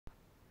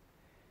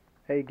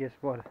Hey, guess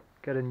what?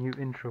 Got a new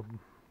intro.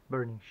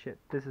 Burning shit.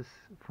 This is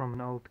from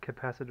an old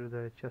capacitor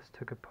that I just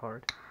took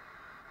apart.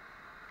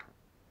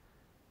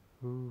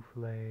 Ooh,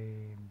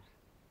 flames.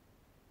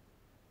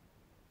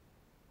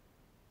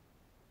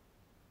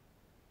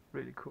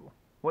 Really cool.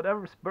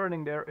 Whatever's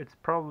burning there, it's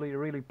probably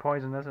really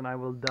poisonous and I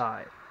will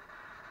die.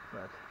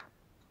 But,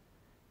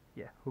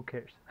 yeah, who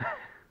cares?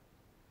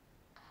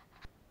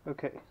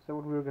 Okay, so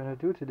what we're gonna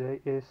do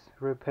today is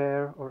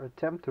repair or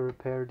attempt to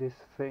repair this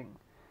thing.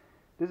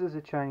 This is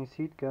a Chinese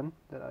heat gun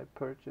that I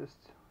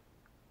purchased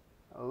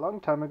a long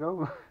time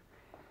ago.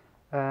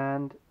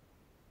 And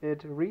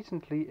it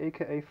recently,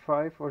 aka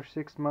 5 or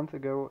 6 months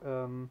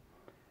ago,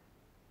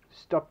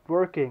 stopped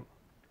working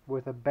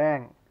with a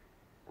bang.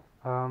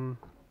 Um,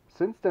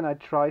 since then I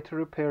tried to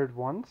repair it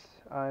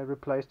once. I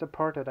replaced a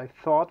part that I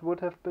thought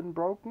would have been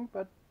broken,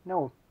 but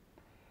no,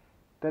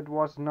 that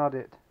was not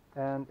it.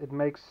 And it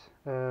makes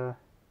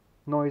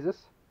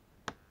noises,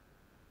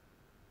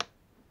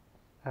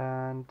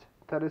 and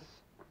that is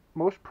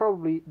most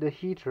probably the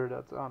heater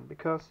that's on,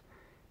 because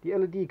the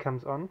LED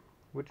comes on,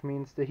 which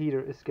means the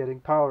heater is getting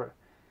power,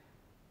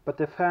 but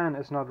the fan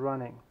is not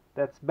running.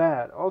 That's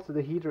bad. Also,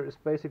 the heater is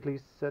basically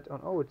set on,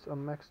 oh, it's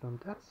on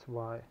maximum, that's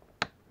why.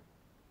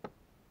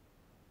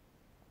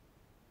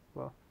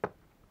 Well,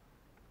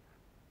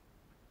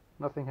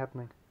 nothing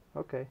happening.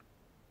 Okay,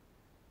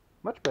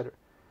 much better.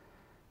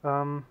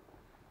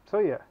 So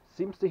yeah,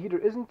 seems the heater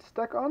isn't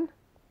stuck on,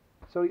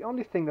 so the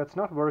only thing that's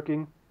not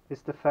working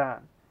is the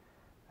fan.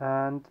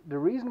 And the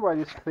reason why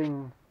this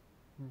thing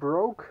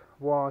broke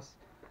was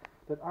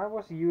that I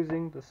was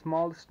using the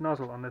smallest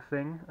nozzle on the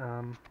thing.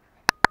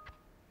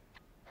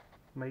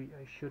 Maybe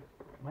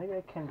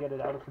I can get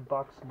it out of the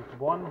box with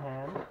one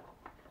hand.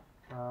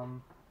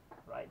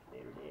 Right,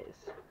 there it is.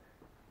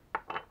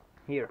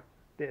 Here,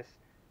 this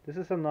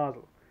is a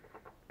nozzle.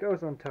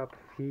 Goes on top of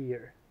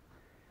here.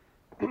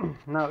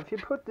 Now, if you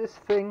put this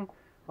thing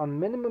on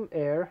minimum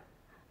air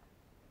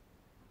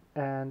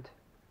and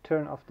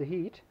turn off the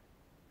heat,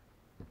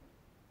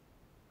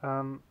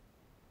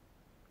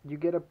 you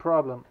get a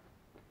problem.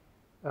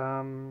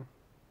 So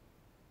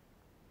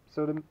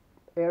the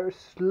air is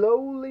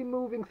slowly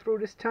moving through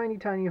this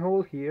tiny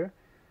hole here,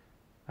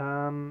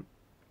 and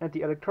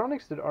the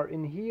electronics that are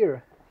in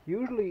here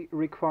usually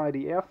require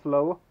the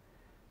airflow,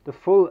 the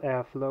full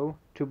airflow,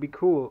 to be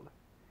cooled.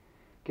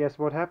 Guess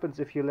what happens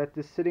if you let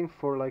this sitting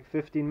for like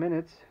 15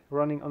 minutes,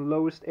 running on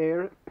lowest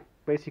air,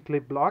 basically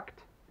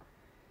blocked?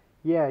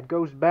 Yeah, it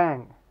goes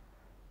bang.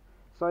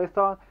 So I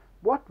thought,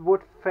 what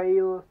would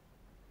fail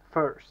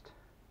first?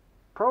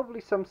 Probably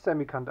some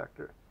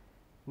semiconductor.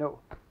 No,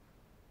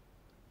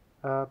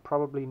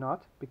 probably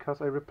not,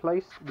 because I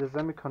replaced the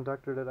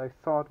semiconductor that I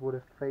thought would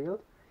have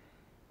failed,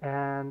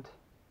 and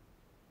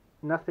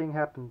nothing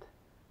happened.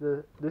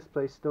 The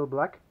display is still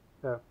black.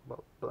 Well,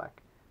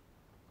 black.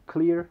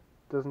 Clear,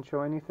 doesn't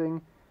show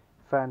anything,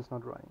 fan's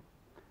not running.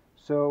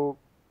 So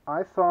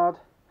I thought,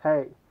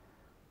 hey,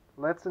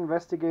 let's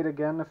investigate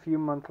again a few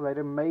months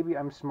later. Maybe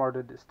I'm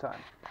smarter this time.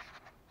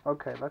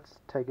 Okay, let's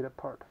take it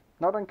apart.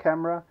 Not on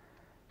camera,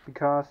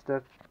 because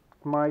that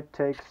might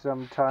take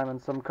some time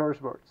and some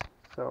curse words.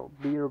 So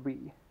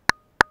BRB.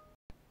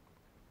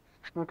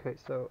 Okay,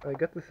 so I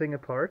got the thing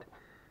apart,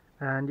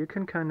 and you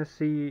can kind of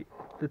see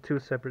the two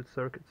separate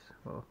circuits.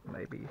 Well,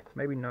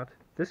 maybe not.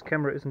 This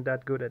camera isn't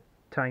that good at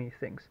tiny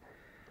things.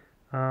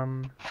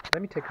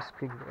 Let me take a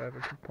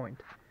screwdriver to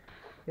point.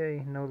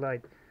 Yay, no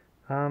light.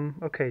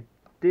 Okay,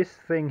 this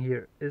thing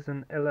here is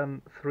an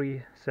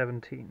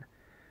LM317.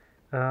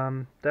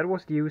 That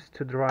was used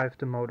to drive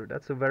the motor.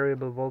 That's a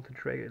variable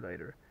voltage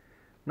regulator.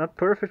 Not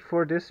perfect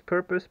for this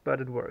purpose,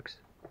 but it works.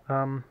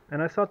 And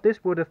I thought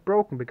this would have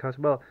broken because,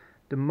 well,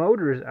 the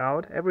motor is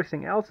out,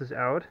 everything else is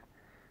out.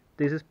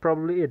 This is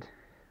probably it.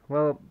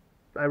 Well,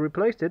 I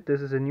replaced it.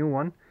 This is a new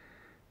one.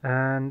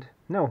 And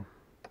no,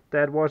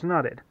 that was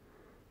not it.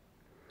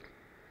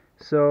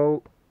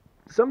 So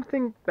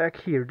something back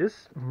here,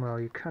 well,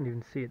 you can't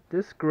even see it.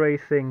 This gray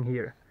thing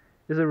here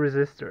is a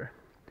resistor.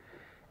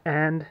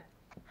 And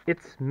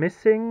it's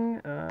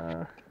missing,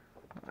 I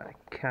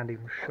can't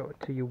even show it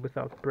to you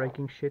without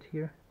breaking shit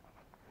here.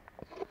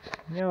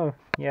 No,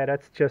 yeah,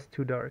 that's just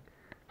too dark.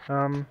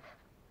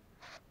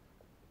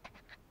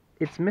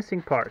 It's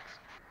missing parts.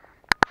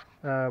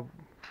 What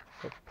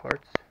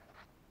parts?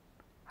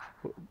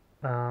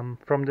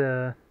 From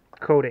the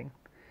coating.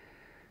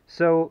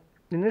 So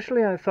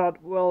initially I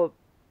thought, well,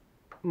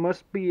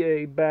 must be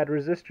a bad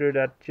resistor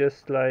that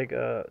just like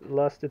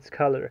lost its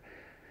color.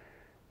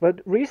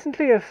 But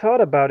recently I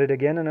thought about it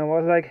again and I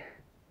was like,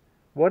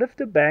 what if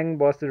the bang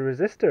was the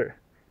resistor?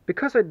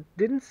 Because I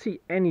didn't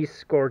see any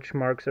scorch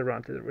marks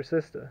around the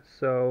resistor,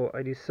 so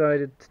I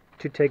decided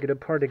to take it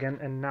apart again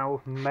and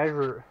now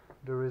measure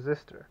the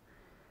resistor.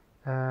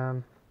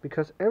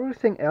 Because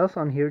everything else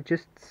on here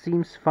just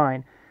seems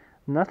fine.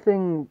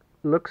 Nothing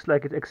looks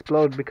like it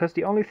exploded, because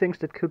the only things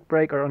that could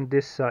break are on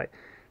this side.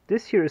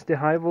 This here is the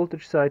high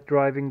voltage side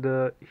driving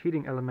the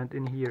heating element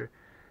in here.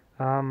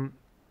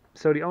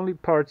 So the only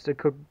parts that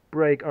could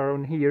break are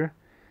on here,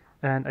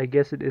 and I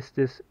guess it is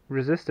this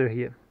resistor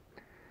here.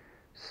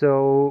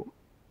 So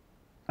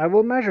I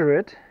will measure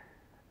it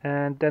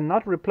and then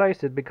not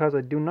replace it because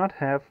I do not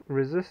have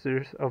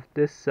resistors of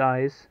this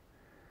size,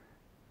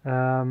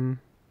 and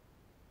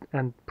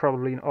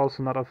probably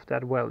also not of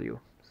that value.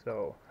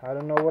 So I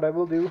don't know what I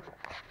will do.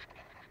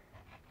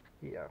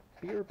 Yeah,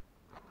 beer.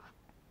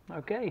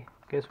 Okay,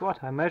 guess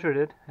what? I measured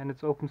it and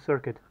it's open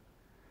circuit.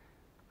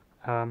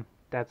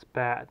 That's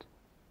bad.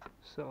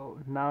 So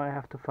now I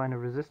have to find a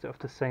resistor of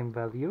the same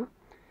value,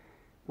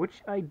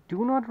 which I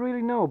do not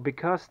really know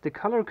because the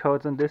color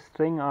codes on this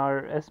thing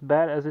are as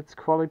bad as its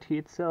quality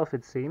itself,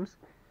 it seems.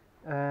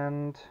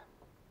 And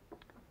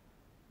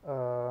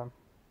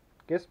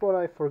guess what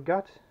I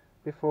forgot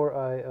before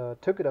I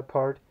took it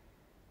apart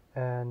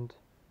and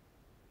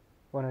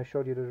when I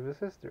showed you the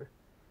resistor?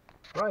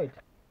 Right,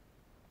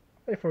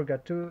 I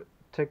forgot to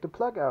take the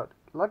plug out.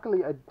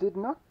 Luckily I did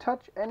not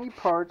touch any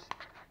parts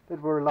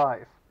that were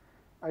live.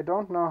 I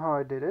don't know how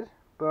I did it,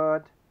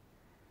 but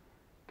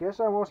guess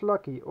I was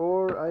lucky,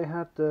 or I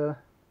had the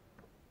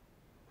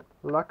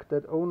luck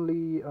that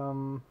only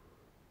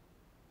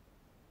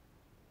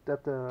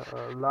that the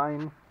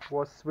line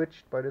was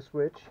switched by the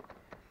switch,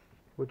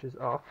 which is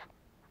off,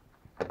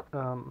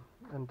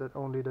 and that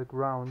only the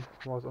ground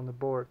was on the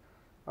board.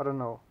 I don't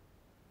know.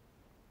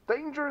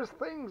 Dangerous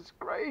things,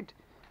 great!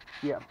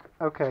 Yeah,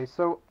 okay,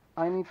 so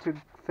I need to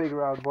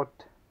figure out what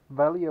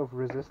value of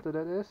resistor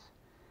that is,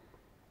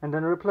 and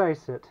then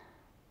replace it.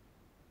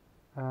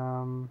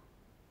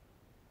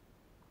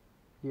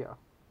 Yeah,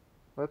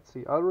 let's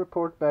see. I'll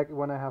report back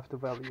when I have the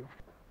value.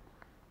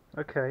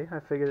 Okay, I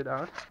figured it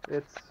out.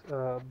 It's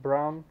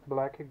brown,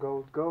 black,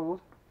 gold,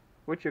 gold,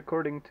 which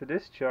according to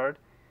this chart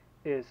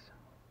is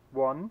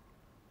 1,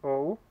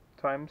 0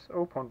 times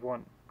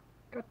 0.1.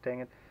 God dang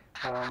it.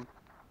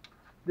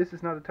 This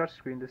is not a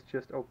touchscreen, this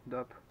just opened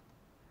up.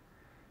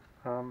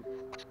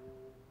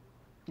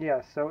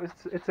 Yeah, so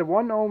it's a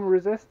 1 ohm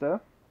resistor.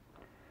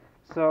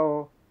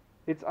 So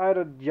it's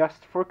either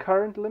just for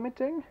current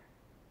limiting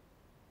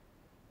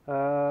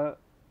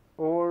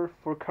or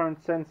for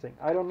current sensing.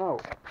 I don't know.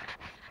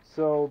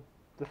 So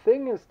the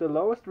thing is, the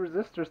lowest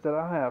resistors that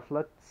I have,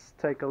 let's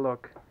take a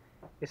look,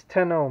 is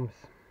 10 ohms.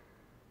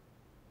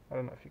 I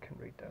don't know if you can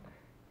read that.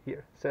 Here,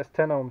 it says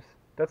 10 ohms.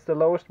 That's the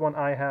lowest one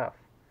I have.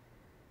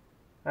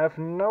 I have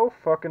no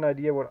fucking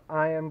idea what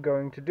I am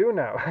going to do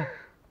now.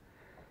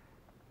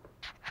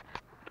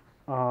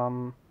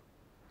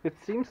 It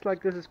seems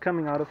like this is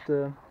coming out of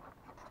the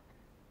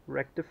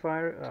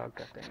rectifier. Oh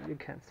god dang, you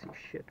can't see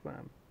shit when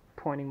I'm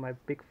pointing my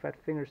big fat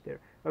fingers there.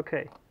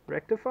 Okay,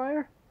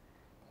 rectifier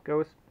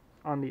goes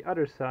on the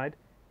other side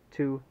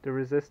to the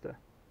resistor.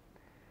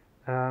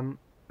 And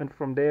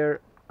from there,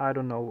 I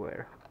don't know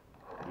where.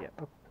 Yeah,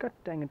 oh god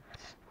dang it,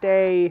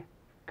 stay,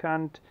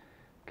 cunt.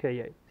 Okay,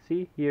 yeah,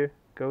 see, here,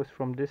 goes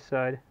from this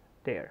side,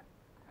 there.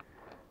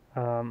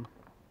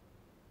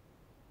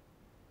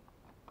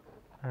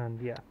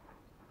 And yeah,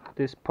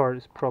 this part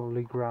is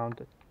probably ground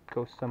that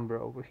goes somewhere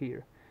over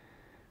here.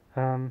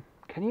 Can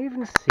you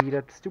even see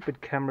that stupid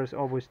camera is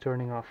always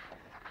turning off?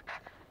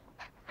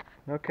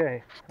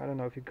 Okay, I don't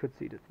know if you could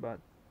see this, but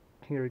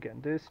here again,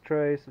 this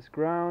trace is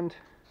ground,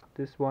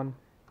 this one,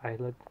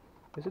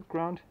 is it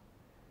ground?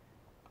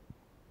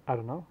 I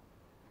don't know.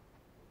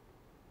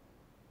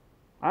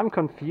 I'm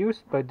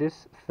confused by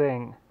this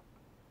thing.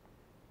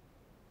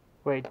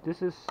 Wait,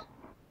 this is...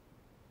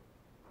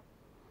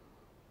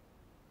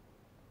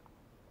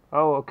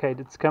 Oh, okay,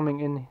 it's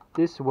coming in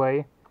this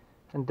way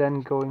and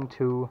then going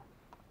to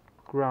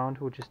ground,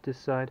 which is this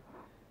side,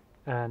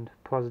 and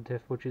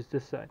positive, which is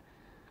this side.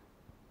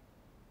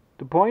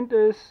 The point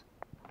is,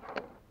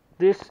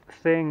 this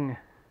thing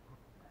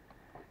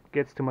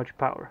gets too much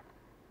power.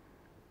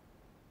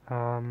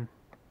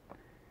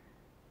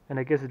 And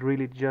I guess it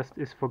really just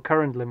is for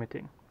current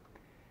limiting.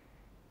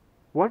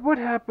 What would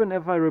happen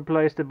if I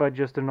replaced it by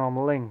just a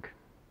normal link?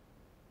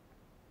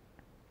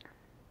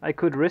 I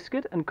could risk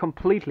it and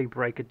completely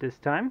break it this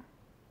time.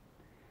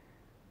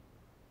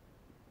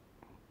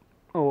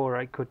 Or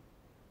I could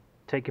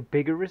take a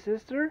bigger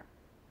resistor,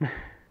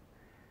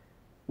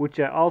 which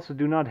I also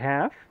do not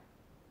have.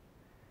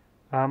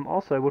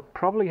 Also, I would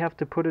probably have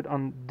to put it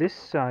on this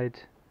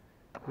side,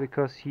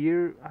 because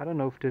here, I don't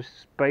know if there's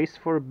space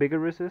for a bigger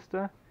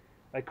resistor.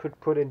 I could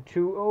put in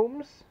 2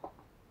 ohms.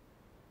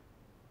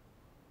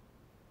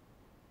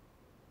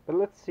 But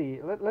let's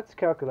see, let's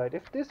calculate.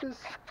 If this is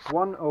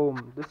 1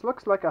 ohm, this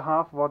looks like a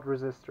half watt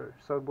resistor,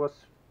 so it was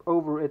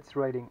over its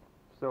rating.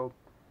 So,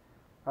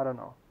 I don't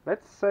know.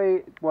 Let's say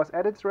it was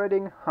at its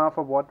rating, half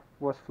a watt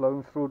was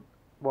flowing through,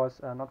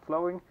 was not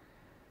flowing,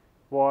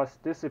 was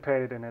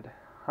dissipated in it.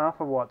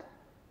 Half a watt.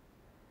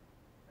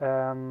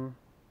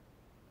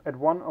 At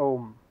 1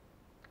 ohm.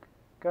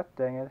 God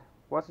dang it.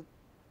 Was it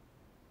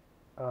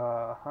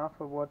half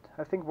a watt?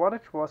 I think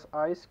wattage was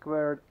I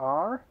squared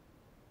R.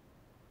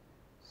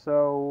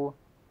 So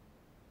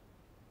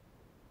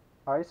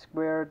I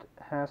squared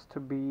has to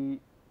be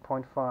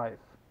 0.5.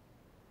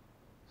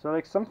 So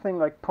like something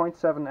like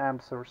 0.7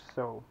 amps or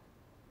so.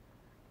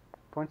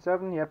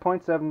 0.7? Yeah,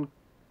 0.7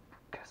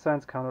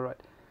 sounds kind of right.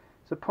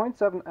 So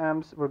 0.7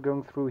 amps were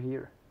going through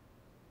here.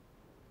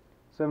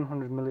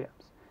 700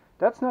 milliamps.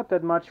 That's not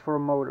that much for a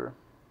motor.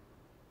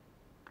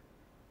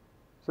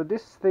 So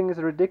this thing is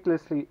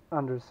ridiculously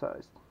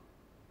undersized.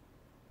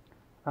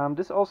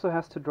 This also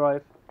has to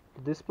drive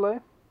the display,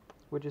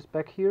 which is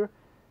back here,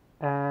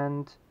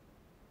 and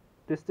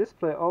this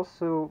display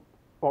also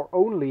or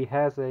only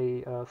has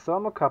a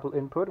thermocouple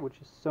input, which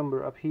is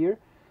somewhere up here,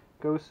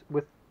 goes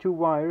with 2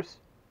 wires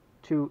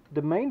to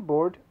the main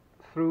board.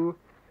 Through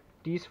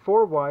these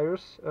 4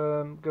 wires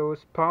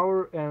goes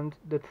power and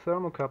the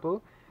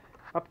thermocouple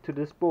up to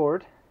this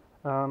board,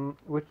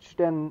 which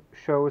then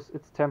shows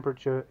its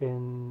temperature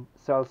in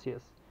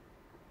Celsius.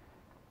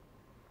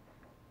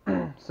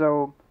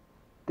 So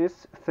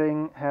this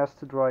thing has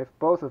to drive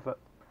both of it.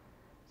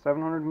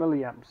 700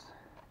 milliamps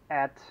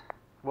at,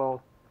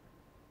 well,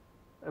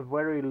 a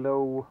very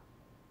low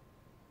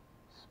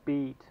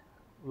speed,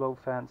 low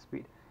fan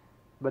speed.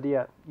 But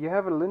yeah, you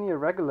have a linear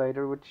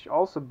regulator which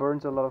also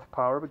burns a lot of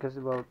power because,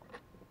 well,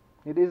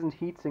 it isn't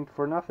heat sinked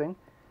for nothing.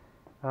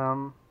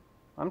 I'm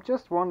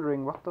just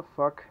wondering what the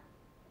fuck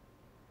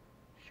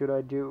should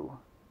I do?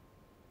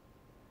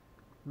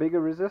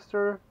 Bigger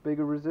resistor,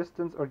 bigger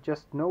resistance, or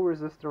just no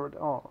resistor at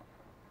all?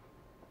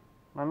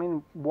 I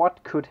mean,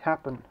 what could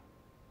happen?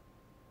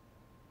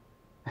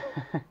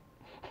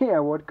 Yeah,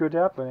 what could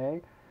happen, eh?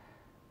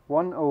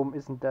 1 ohm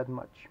isn't that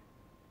much.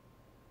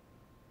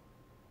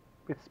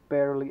 It's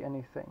barely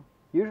anything.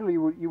 Usually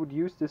you would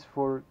use this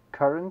for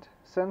current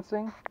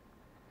sensing,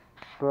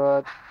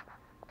 but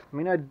I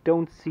mean, I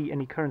don't see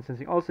any current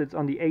sensing. Also, it's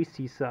on the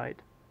AC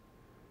side.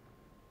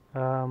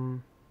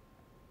 Also,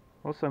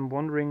 I'm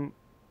wondering,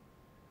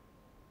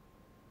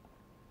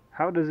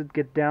 how does it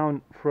get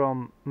down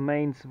from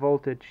mains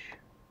voltage,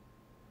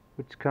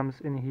 which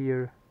comes in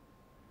here,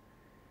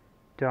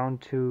 down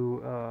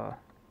to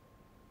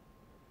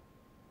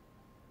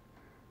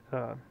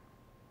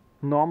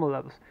normal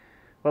levels?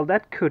 Well,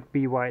 that could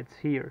be why it's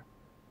here.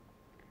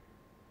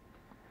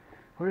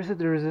 Where is it,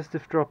 the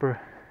resistive dropper?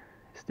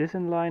 Is this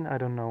in line? I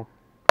don't know.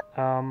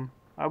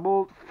 I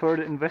will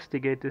further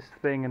investigate this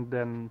thing and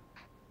then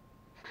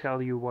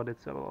tell you what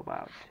it's all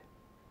about.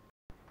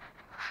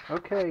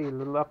 Okay,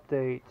 little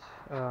update.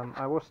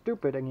 I was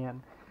stupid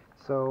again.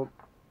 So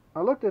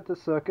I looked at the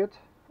circuit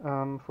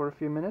for a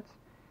few minutes,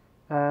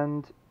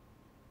 and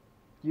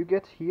you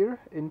get here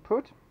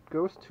input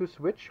goes to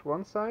switch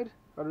one side,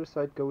 other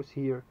side goes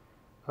here.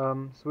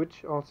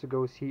 Switch also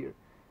goes here.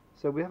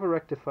 So we have a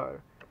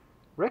rectifier.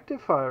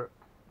 Rectifier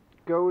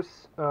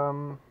goes.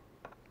 Can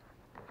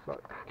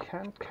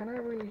I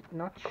really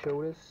not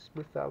show this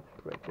without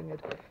breaking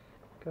it?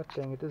 God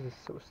dang it, this is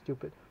so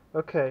stupid.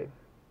 Okay,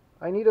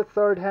 I need a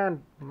third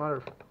hand,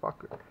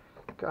 motherfucker.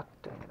 God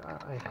dang it,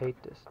 I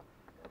hate this.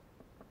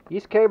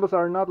 These cables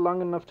are not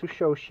long enough to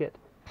show shit.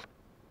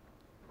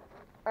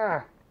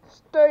 Ah,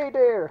 stay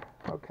there.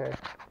 Okay.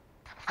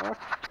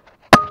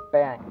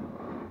 Bang.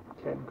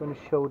 Okay, I'm gonna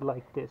show it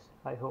like this,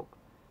 I hope.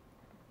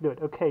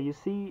 Good. Okay, you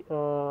see,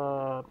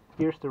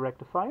 here's the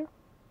rectifier,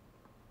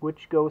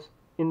 which goes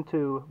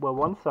into, well,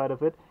 one side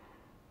of it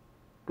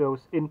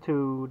goes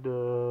into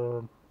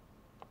the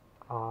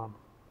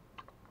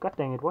god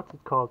dang it, what's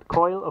it called?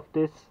 Coil of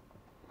this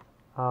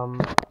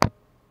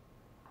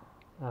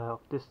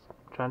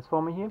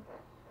transformer here.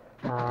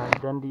 And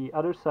then the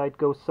other side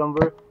goes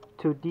somewhere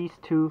to these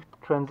 2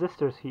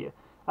 transistors here.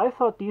 I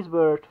thought these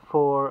were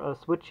for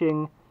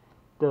switching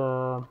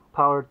the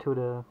power to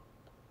the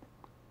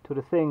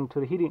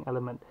heating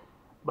element,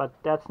 but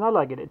that's not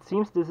like it. It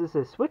seems this is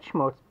a switch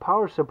mode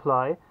power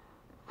supply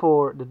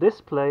for the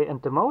display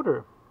and the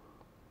motor.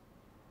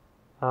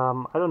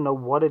 I don't know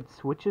what it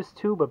switches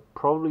to, but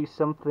probably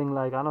something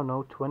like, I don't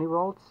know, 20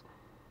 volts.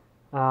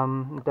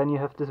 Then you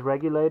have this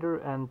regulator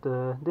and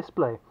the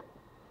display.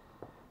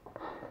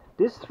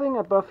 This thing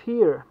above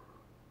here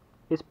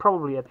is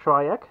probably a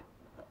triac.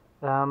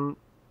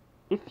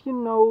 If you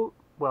know,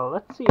 well,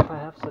 let's see if I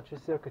have such a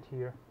circuit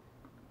here.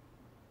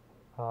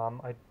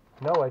 I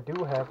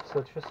do have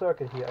such a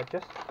circuit here. I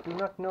just do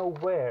not know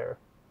where.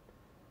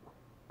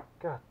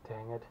 God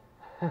dang it.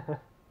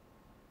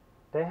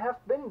 They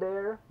have been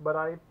there, but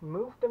I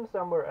moved them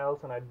somewhere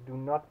else and I do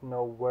not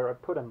know where I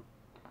put them.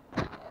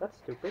 That's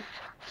stupid.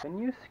 Can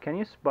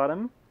you spot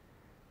them?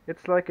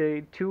 It's like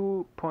a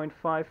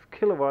 2.5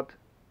 kilowatt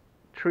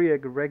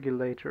triac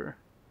regulator.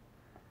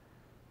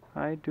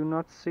 I do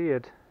not see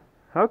it.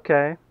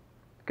 Okay.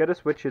 Gotta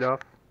switch it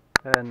off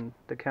and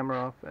the camera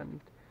off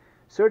and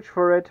search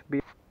for it.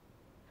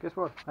 Guess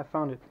what? I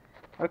found it.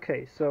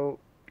 Okay, so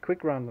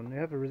quick rundown. You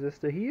have a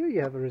resistor here, you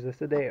have a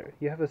resistor there.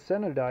 You have a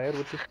center diode,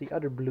 which is the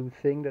other blue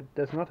thing that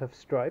does not have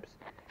stripes.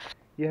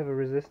 You have a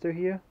resistor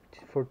here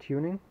for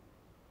tuning.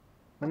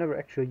 I never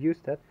actually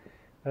used that.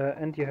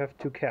 And you have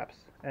 2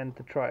 caps and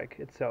the triac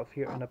itself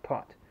here in a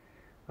pot.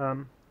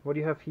 What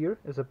you have here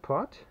is a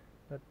pot.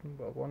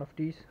 Well, one of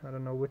these. I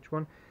don't know which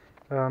one.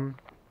 You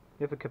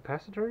have a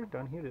capacitor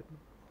down here, the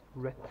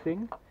red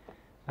thing.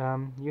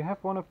 You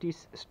have one of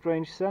these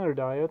strange center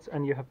diodes,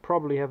 and you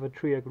probably have a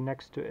triac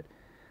next to it.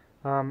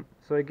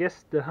 So I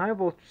guess the high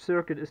voltage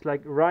circuit is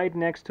like right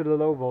next to the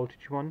low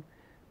voltage one,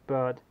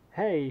 but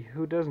Hey,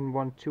 who doesn't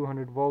want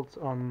 200 volts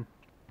on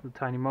the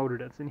tiny motor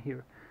that's in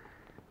here?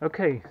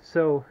 Okay,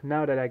 so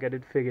now that I got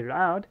it figured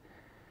out,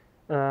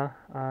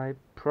 I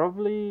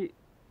probably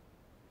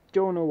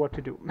don't know what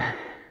to do.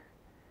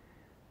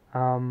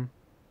 um,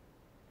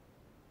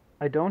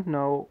 I don't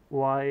know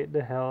why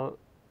the hell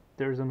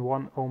there's a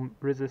 1 ohm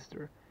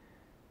resistor,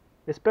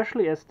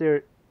 especially as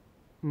there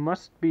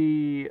must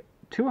be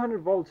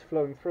 200 volts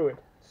flowing through it.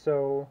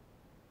 So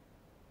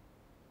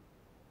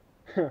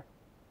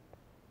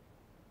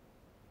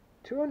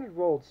 200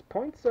 volts,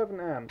 0.7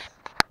 amps.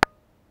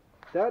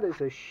 That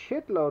is a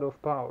shitload of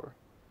power.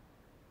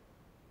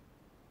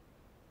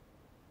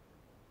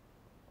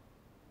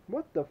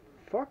 What the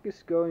fuck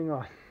is going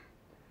on?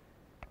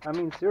 I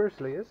mean,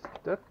 seriously, is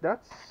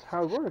that's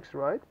how it works,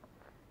 right?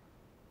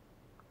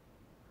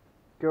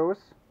 Goes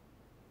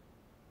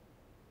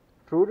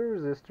through the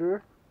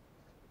resistor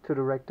to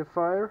the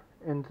rectifier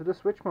into the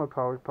switch mode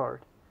power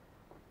part.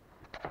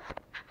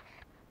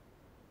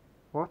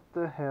 What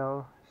the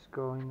hell is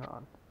going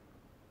on?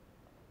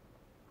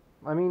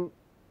 I mean,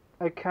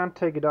 I can't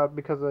take it out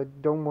because I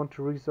don't want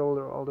to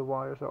resolder all the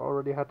wires. I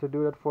already had to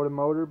do that for the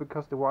motor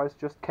because the wires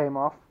just came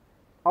off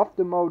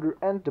the motor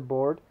and the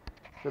board,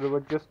 so they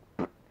were just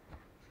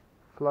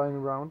flying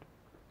around.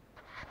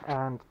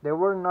 And they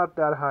were not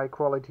that high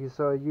quality,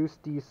 so I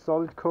used these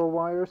solid core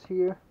wires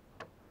here.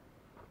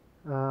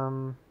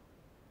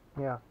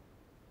 Yeah.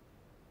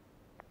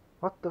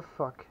 What the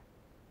fuck?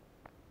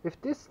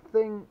 If this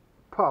thing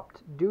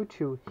popped due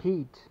to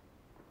heat,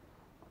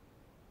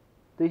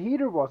 the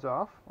heater was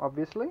off,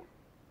 obviously.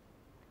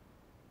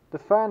 The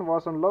fan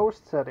was on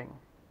lowest setting.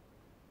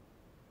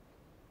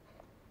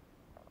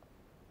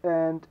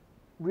 And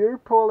we're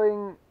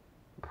pulling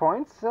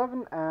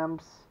 0.7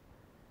 amps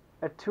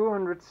at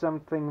 200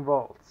 something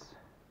volts.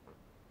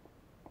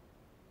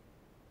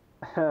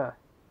 I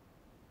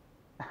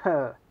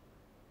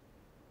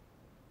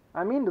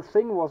mean, the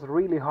thing was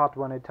really hot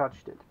when I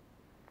touched it.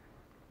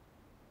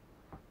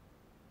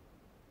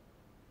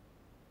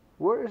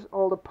 Where is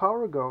all the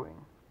power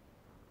going?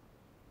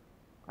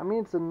 I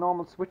mean, it's a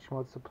normal switch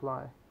mode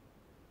supply.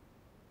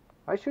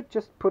 I should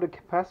just put a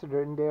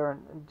capacitor in there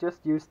and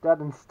just use that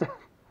instead.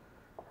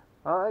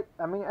 I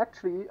mean,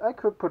 actually, I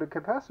could put a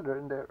capacitor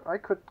in there. I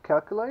could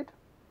calculate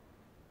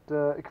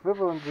the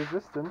equivalent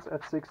resistance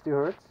at 60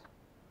 Hertz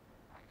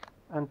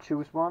and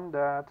choose one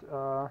that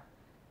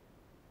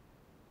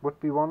would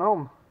be 1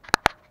 ohm.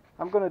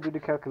 I'm gonna do the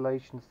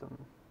calculations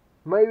then.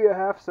 Maybe I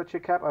have such a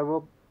cap. I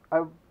will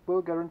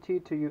guarantee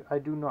to you I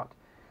do not.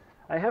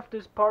 I have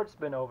this parts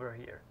bin over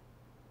here.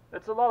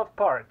 It's a lot of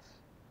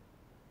parts.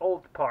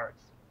 Old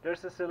parts.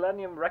 There's a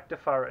selenium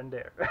rectifier in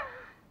there.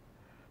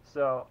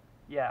 So,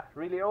 yeah,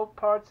 really old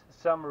parts,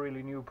 some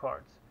really new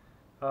parts.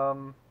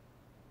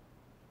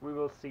 We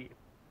will see.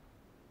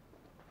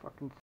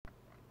 Fucking.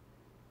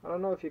 I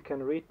don't know if you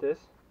can read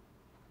this,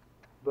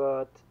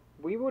 but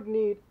we would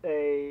need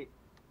a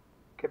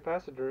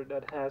capacitor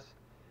that has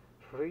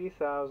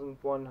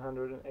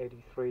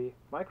 3183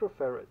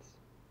 microfarads.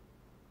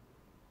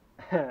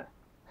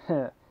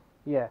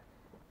 Yeah,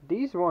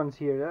 these ones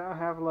here that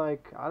have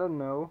like, I don't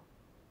know,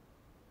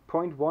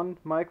 0.1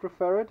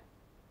 microfarad.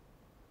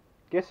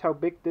 Guess how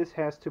big this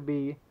has to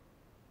be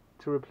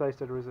to replace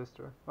that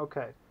resistor.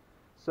 Okay,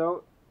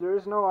 so there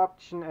is no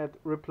option at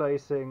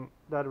replacing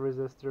that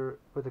resistor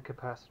with a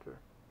capacitor.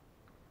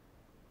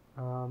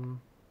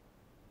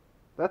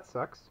 That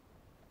sucks.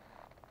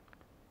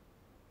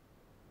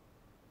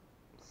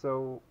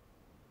 So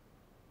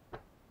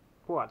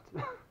what?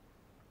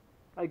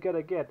 I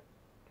gotta get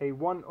a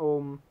 1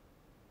 ohm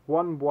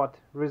 1 watt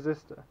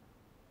resistor,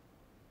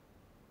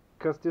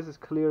 because this is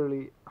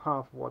clearly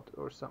half watt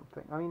or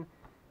something. I mean,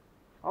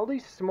 all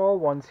these small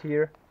ones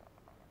here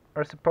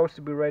are supposed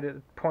to be rated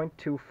at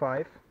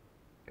 0.25.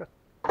 God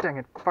dang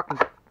it, fucking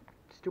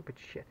stupid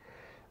shit.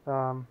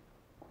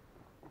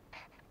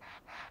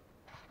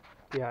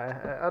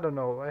 Yeah, I don't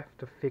know, I have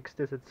to fix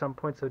this at some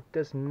point so it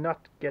does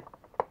not get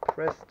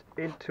pressed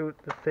into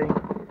the thing.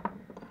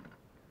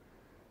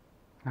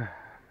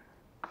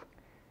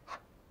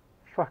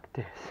 Fuck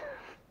this.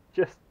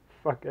 Just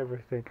fuck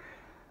everything.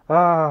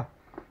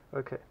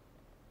 Okay.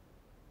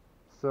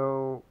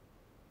 So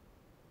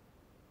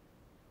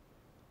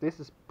this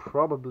is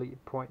probably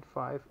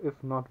 0.5,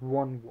 if not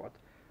 1 watt.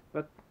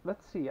 But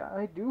let's see,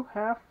 I do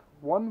have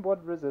 1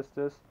 watt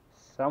resistors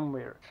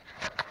somewhere.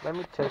 Let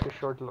me take a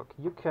short look.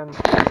 You can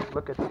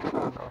look at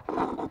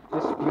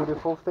this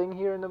beautiful thing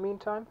here in the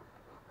meantime.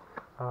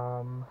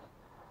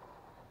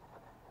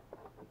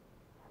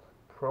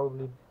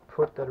 Probably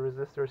put that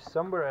resistor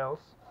somewhere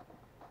else.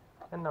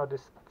 And now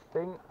this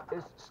thing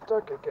is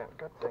stuck again.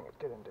 God dang it,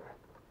 get in there.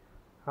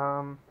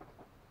 Come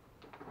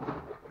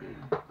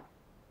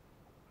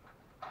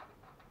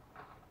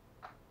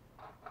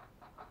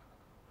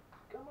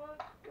on,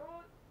 come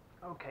on.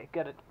 Okay,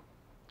 get it.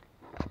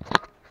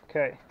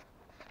 Okay.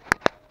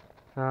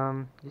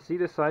 You see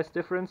the size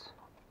difference?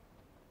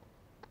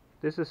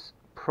 This is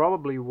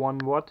probably 1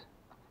 watt.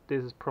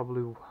 This is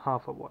probably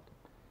half a watt.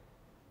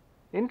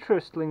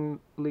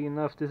 Interestingly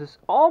enough, this is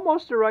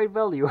almost the right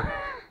value.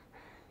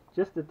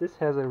 Just that this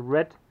has a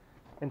red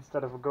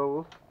instead of a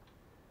gold.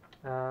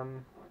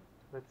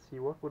 Let's see,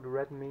 what would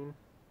red mean?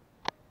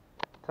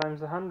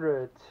 Times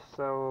 100,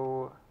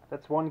 so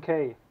that's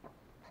 1k.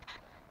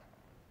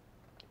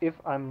 If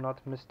I'm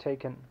not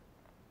mistaken.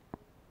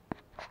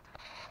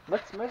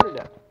 Let's measure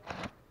that.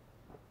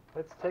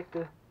 Let's take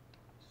the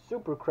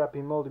super crappy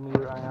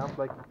multimeter I have,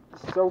 like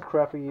so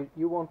crappy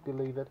you won't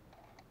believe it.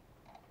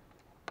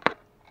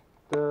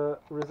 The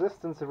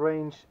resistance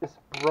range is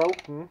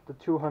broken, the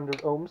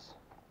 200 ohms.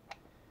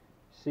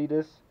 See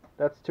this?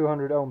 That's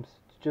 200 ohms.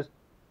 It's just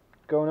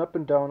going up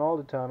and down all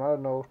the time. I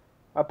don't know.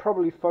 I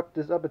probably fucked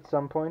this up at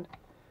some point.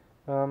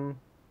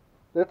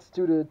 Let's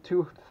do the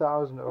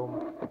 2000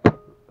 ohm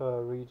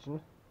region.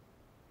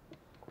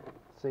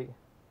 Let's see.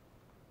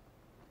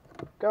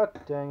 God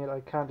dang it,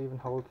 I can't even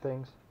hold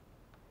things.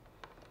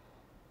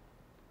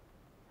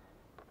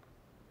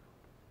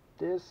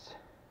 This.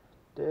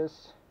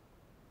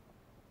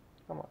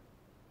 Come on.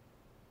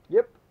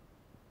 Yep.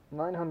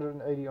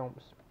 980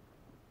 ohms.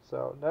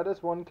 So that is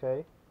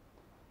 1k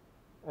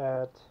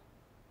and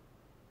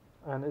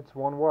it's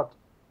 1 watt.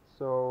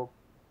 So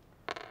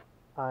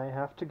I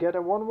have to get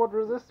a 1 watt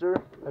resistor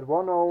at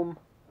 1 ohm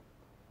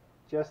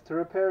just to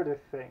repair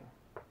this thing.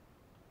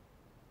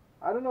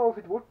 I don't know if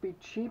it would be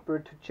cheaper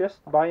to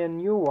just buy a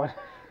new one.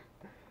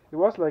 It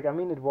was like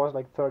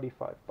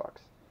 35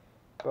 bucks.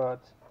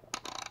 But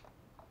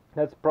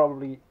that's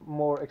probably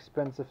more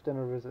expensive than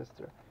a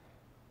resistor.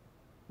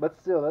 But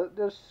still,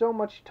 there's so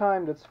much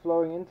time that's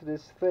flowing into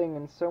this thing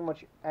and so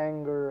much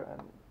anger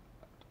and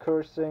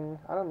cursing.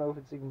 I don't know if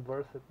it's even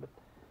worth it, but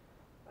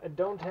I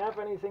don't have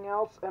anything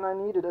else and I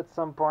need it at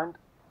some point.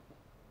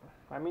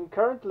 I mean,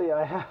 currently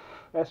I have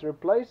as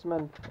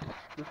replacement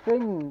the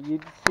thing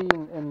you'd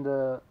seen in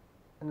the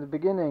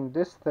beginning,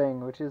 this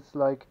thing, which is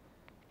like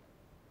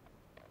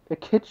a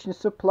kitchen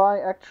supply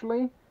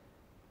actually.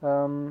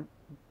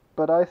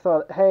 But I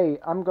thought, hey,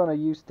 I'm gonna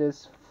use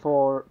this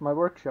for my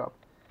workshop.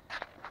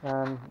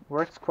 And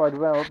works quite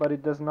well, but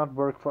it does not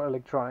work for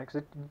electronics.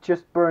 It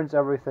just burns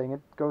everything.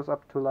 It goes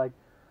up to like,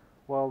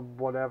 well,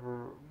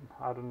 whatever,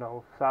 I don't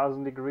know,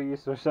 1000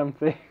 degrees or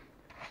something.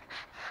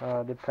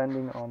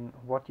 Depending on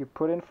what you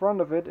put in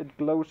front of it. It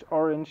glows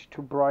orange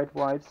to bright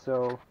white,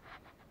 so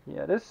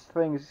yeah, this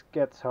thing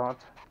gets hot.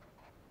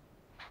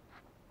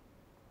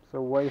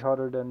 So way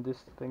hotter than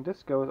this thing.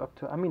 This goes up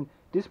to, I mean,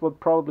 this will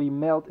probably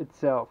melt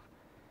itself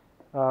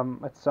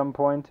at some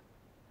point.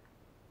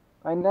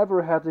 I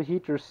never had the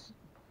heaters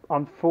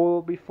on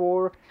full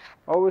before,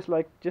 always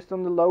like just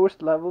on the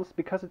lowest levels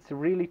because it's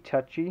really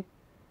touchy.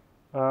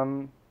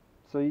 So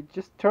you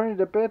just turn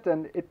it a bit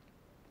and it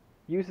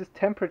uses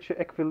temperature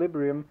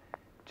equilibrium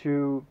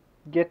to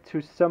get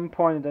to some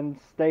point and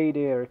stay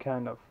there,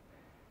 kind of.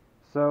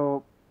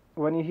 So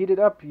when you heat it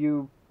up,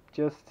 you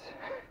just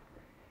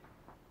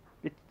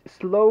it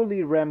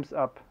slowly ramps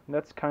up.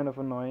 That's kind of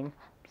annoying.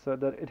 So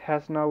that it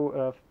has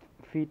no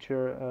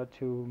feature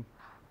to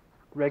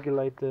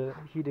regulate the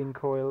heating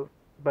coil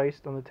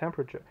based on the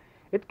temperature.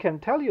 It can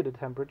tell you the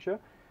temperature,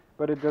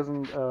 but it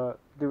doesn't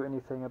do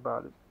anything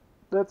about it.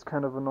 That's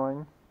kind of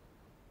annoying.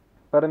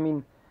 But I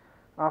mean,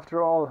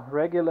 after all,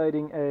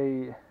 regulating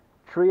a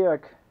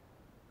triac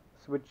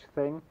switch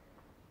thing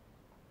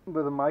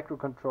with a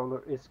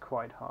microcontroller is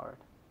quite hard.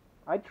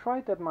 I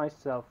tried that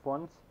myself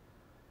once.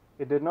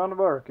 It did not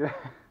work.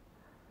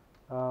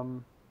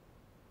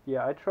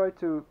 Yeah, I tried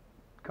to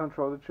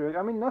control the triac.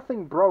 I mean,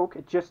 nothing broke,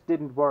 it just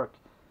didn't work.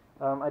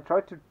 I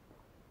tried to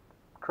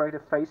create a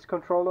phase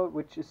controller,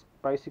 which is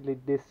basically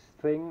this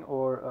thing,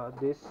 or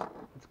this.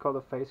 It's called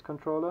a phase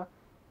controller.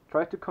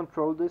 Try to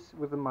control this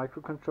with a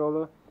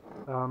microcontroller,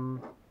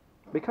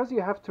 because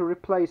you have to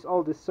replace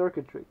all this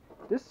circuitry.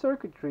 This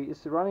circuitry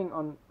is running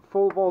on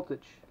full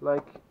voltage,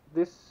 like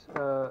this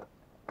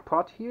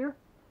pot here,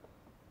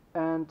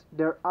 and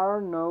there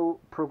are no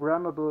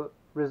programmable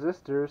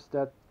resistors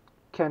that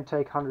can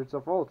take hundreds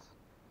of volts.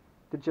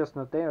 They're just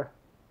not there.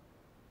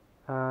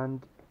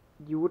 And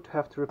you would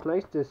have to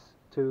replace this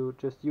to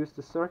just use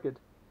the circuit.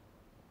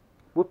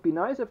 Would be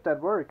nice if that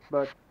worked,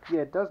 but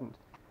yeah, it doesn't.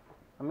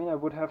 I mean, I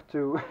would have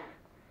to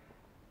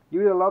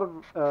use a lot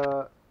of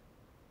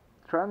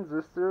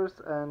transistors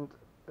and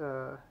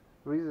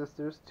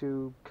resistors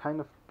to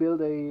kind of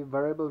build a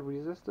variable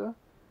resistor.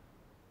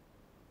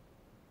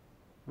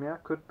 Yeah,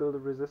 could build a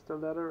resistor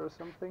ladder or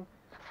something,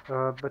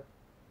 but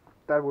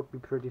that would be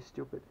pretty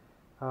stupid.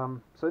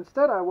 So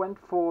instead I went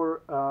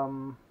for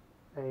a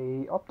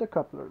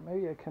optocoupler.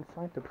 Maybe I can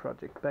find the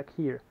project back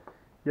here.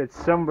 Yeah,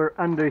 it's somewhere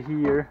under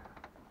here.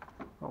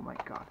 Oh my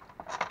god.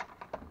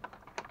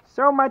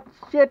 So much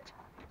shit!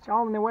 It's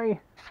all in the way.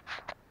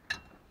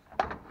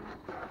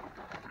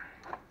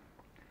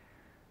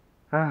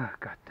 Ah,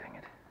 god dang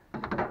it.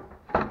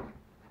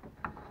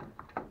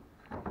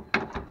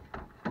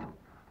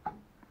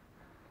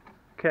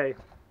 Okay.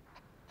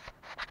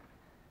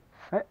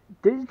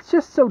 It's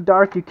just so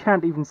dark you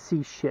can't even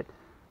see shit.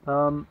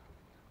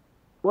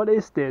 What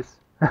is this?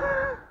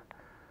 I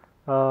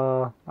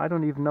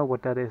don't even know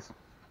what that is.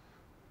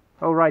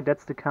 Oh right,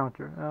 that's the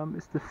counter.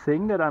 Is the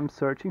thing that I'm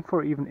searching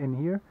for even in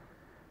here?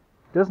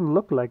 Doesn't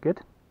look like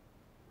it.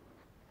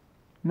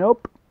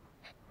 Nope.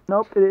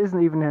 Nope, it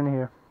isn't even in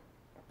here.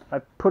 I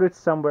put it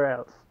somewhere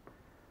else.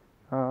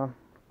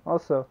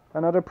 Also,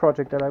 another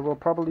project that I will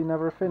probably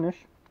never finish.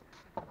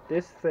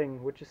 This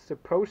thing, which is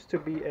supposed to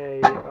be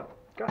a...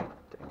 God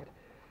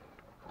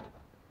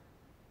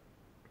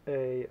dang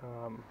it.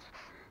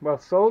 Well,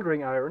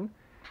 soldering iron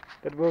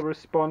that will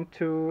respond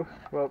to,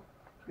 well,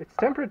 its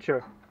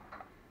temperature.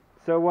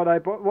 So what I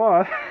bought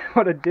was,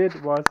 what I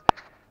did was,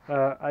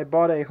 I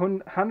bought a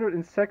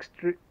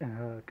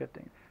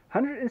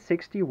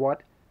 160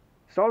 watt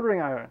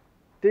soldering iron.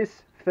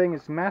 This thing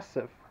is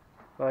massive.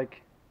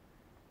 Like,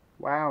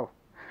 wow.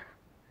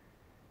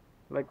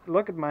 Like,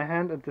 look at my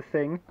hand and the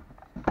thing,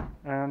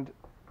 and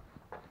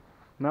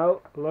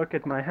now look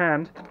at my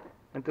hand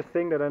and the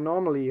thing that I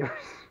normally use.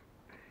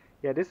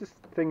 Yeah,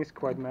 thing is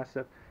quite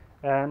massive.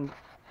 And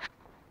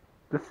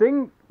the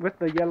thing with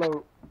the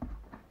yellow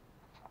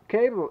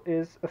cable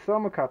is a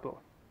thermocouple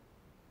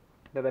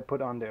that I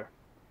put on there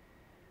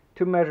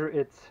to measure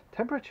its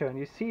temperature. And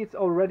you see it's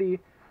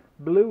already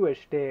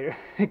bluish there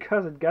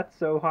because it got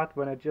so hot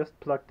when I just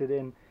plugged it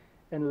in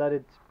and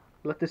let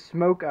the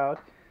smoke out,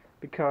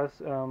 because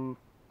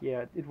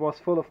yeah, it was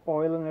full of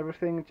oil and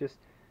everything. It just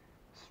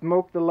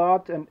smoked a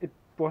lot and it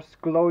was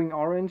glowing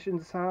orange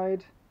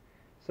inside.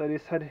 So I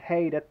decided,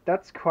 hey,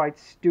 that's quite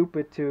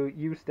stupid to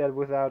use that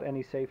without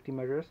any safety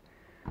measures.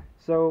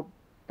 So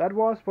that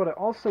was what I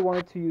also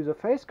wanted to use a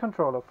phase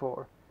controller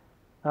for.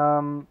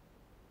 To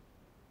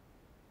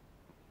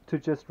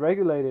just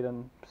regulate it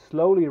and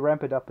slowly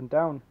ramp it up and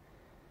down.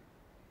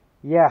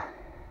 Yeah,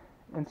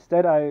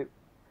 instead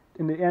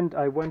in the end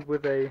I went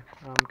with a,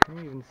 can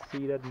you even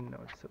see that? No,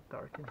 it's so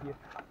dark in here.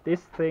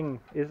 This thing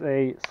is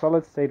a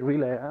solid state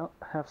relay. I'll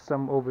have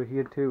some over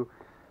here too.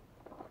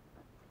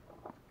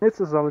 It's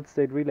a solid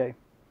state relay.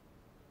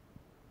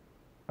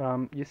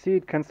 You see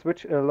it can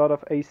switch a lot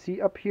of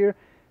AC up here,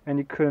 and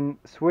you can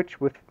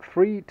switch with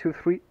 3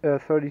 to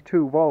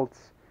 32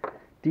 volts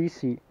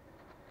DC.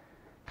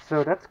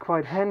 So that's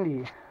quite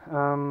handy.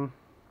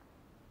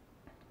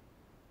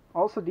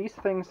 Also, these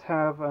things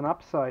have an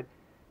upside.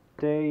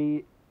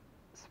 They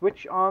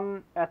switch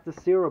on at the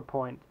 0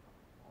 point,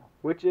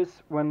 which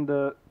is when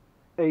the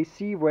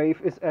AC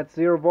wave is at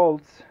 0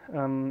 volts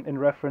in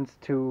reference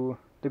to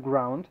the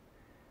ground.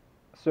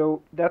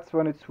 So that's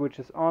when it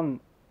switches on,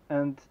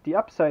 and the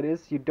upside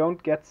is you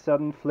don't get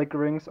sudden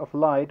flickerings of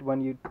light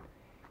when you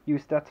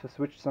use that to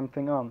switch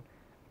something on.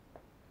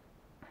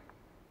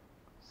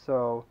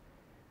 So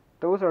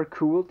those are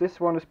cool. This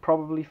one is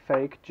probably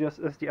fake, just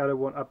as the other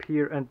one up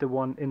here and the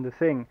one in the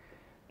thing.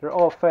 They're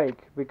all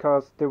fake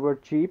because they were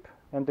cheap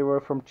and they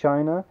were from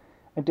China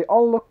and they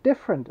all look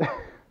different.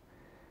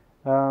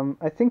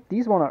 I think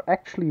these one are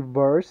actually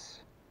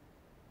worse.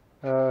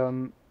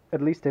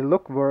 At least they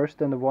look worse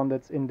than the one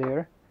that's in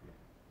there.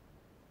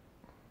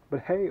 But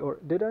hey, or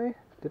did I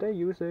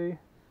use a...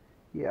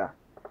 Yeah.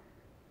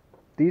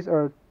 These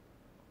are...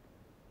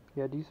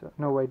 Yeah, these are...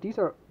 No, wait, these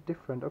are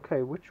different.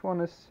 Okay, which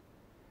one is...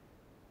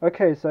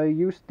 Okay, so I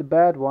used the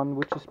bad one,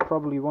 which is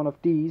probably one of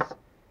these,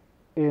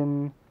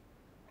 in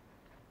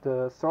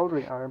the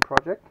soldering iron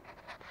project.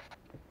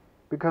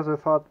 Because I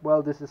thought,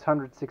 well, this is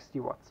 160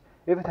 watts.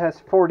 If it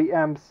has 40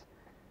 amps,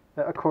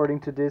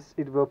 according to this,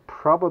 it will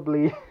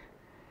probably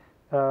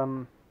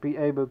be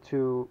able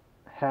to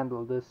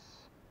handle this.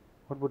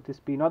 What would this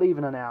be? Not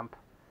even an amp.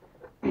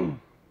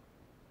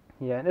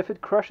 Yeah, and if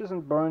it crushes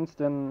and burns,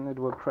 then it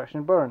will crash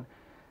and burn.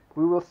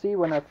 We will see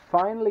when I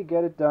finally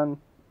get it done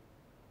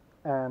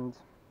and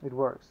it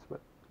works.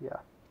 But yeah,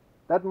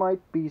 that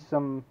might be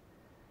some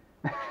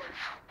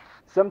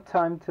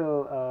time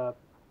till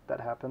that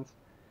happens.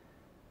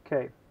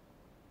 Okay,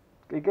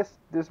 I guess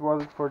this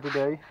was it for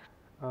today.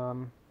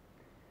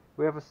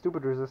 We have a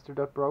stupid resistor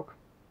that broke,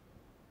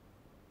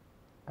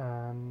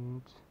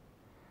 and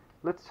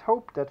let's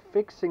hope that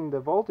fixing the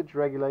voltage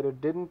regulator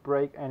didn't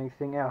break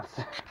anything else.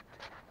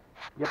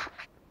 Yep.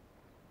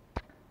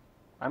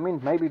 I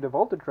mean, maybe the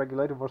voltage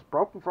regulator was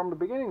broken from the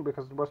beginning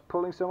because it was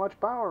pulling so much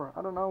power.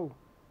 I don't know.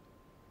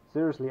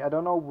 Seriously, I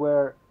don't know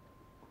where...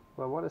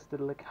 Well, what is the,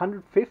 like,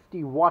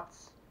 150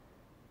 watts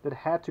that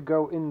had to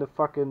go in the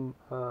fucking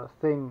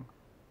thing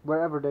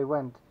wherever they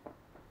went.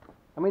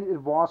 I mean,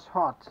 it was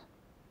hot.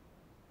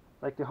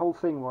 Like, the whole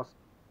thing was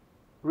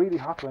really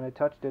hot when I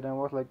touched it, and I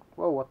was like,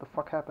 whoa, what the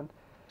fuck happened?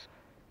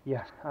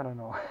 Yeah, I don't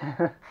know.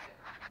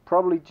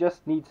 Probably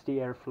just needs the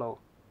airflow.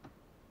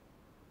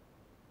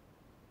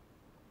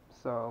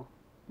 So,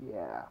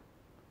 yeah.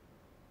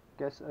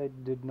 Guess I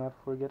did not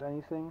forget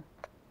anything.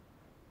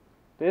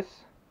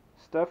 This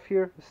stuff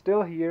here is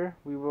still here.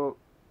 We will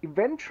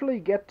eventually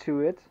get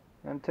to it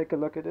and take a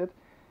look at it.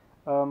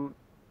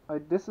 I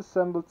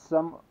disassembled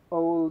some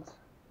old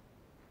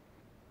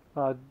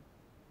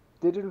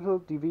digital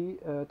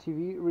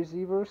TV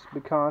receivers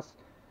because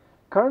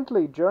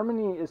currently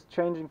Germany is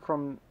changing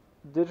from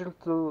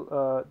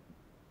digital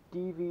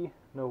DVB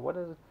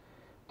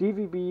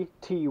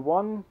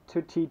T1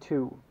 to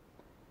T2.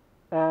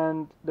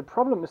 And the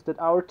problem is that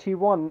our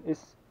T1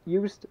 is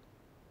used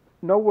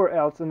nowhere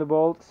else in the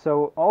world,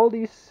 so all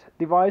these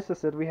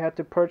devices that we had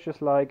to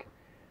purchase, like,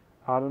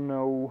 I don't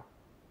know,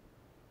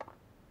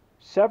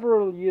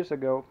 several years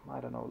ago, I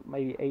don't know,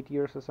 maybe 8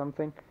 years or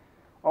something,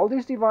 all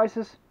these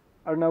devices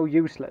are now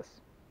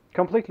useless,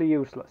 completely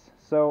useless.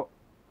 So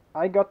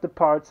I got the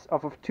parts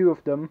off of 2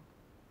 of them.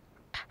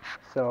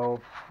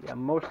 So yeah,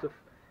 most of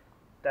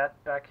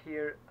that back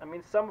here, I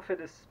mean, some of it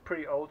is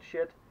pretty old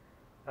shit,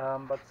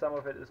 but some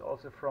of it is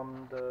also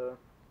from the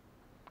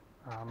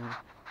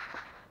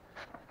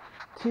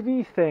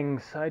TV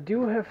things. I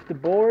do have the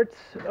boards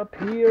up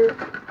here.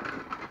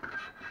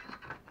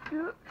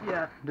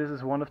 Yeah, this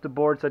is one of the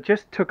boards. I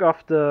just took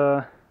off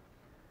the,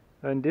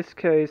 in this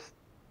case,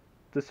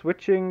 the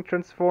switching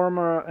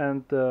transformer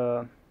and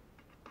the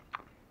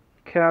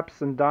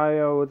caps and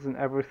diodes and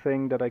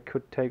everything that I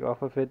could take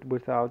off of it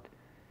without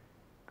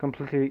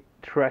completely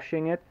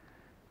trashing it.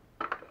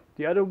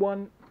 The other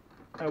one,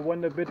 I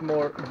went a bit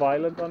more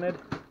violent on it.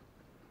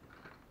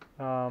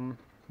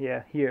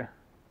 Yeah, here.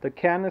 The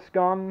can is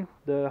gone,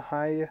 the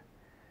high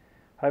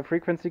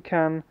frequency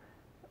can.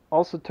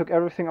 Also took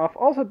everything off.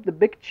 Also the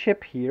big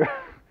chip here.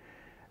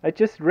 I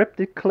just ripped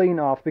it clean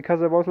off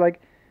because I was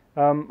like,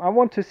 I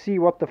want to see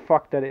what the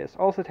fuck that is.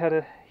 Also it had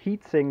a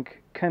heatsink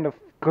kind of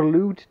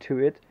glued to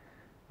it.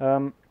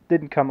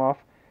 Didn't come off,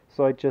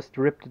 so I just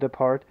ripped it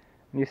apart.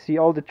 And you see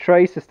all the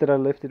traces that I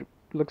lifted. It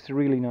looks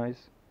really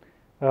nice.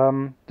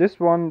 This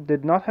one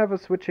did not have a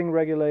switching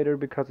regulator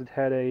because it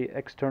had a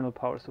external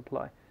power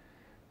supply.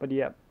 But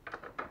yeah,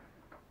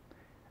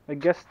 I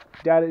guess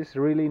that is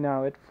really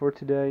now it for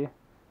today.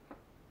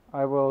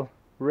 I will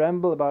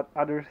ramble about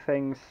other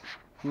things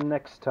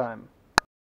next time.